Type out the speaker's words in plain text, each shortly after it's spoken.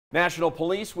National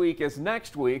Police Week is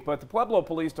next week, but the Pueblo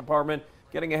Police Department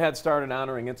getting a head start in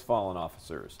honoring its fallen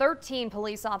officers. 13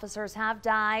 police officers have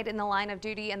died in the line of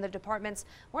duty in the department's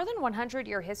more than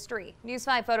 100-year history. News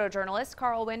 5 photojournalist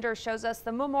Carl Winder shows us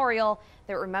the memorial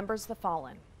that remembers the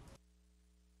fallen.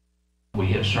 We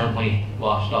have certainly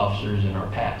lost officers in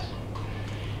our past,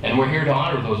 and we're here to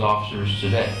honor those officers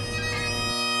today.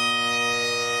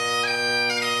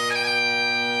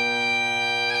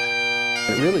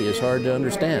 It really is hard to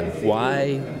understand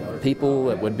why people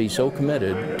that would be so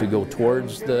committed to go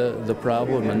towards the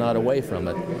problem and not away from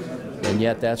it, and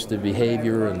yet that's the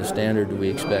behavior and the standard we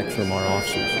expect from our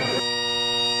officers.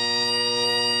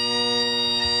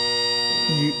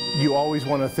 You always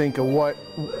want to think of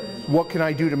what can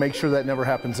I do to make sure that never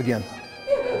happens again.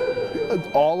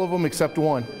 All of them except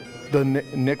one, the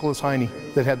Nicholas Heine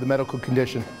that had the medical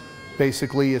condition.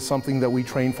 Basically is something that we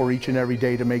train for each and every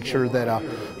day to make sure that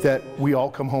that we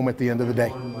all come home at the end of the day.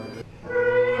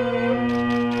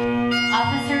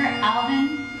 Officer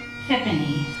Alvin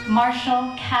Fippany,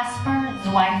 Marshal Casper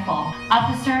Zweifel,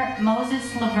 Officer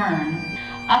Moses Laverne,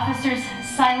 Officers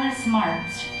Silas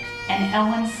Martz and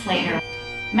Elwin Slater,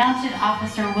 Mounted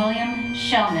Officer William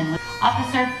Shellman,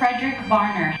 Officer Frederick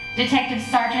Barner, Detective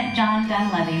Sergeant John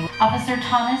Dunleavy, Officer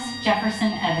Thomas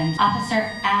Jefferson Evans,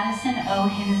 Officer Addison O.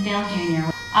 Hinsdale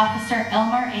Jr., Officer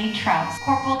Elmer A. Trout,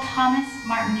 Corporal Thomas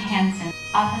Martin Hansen,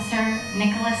 Officer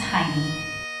Nicholas Heine.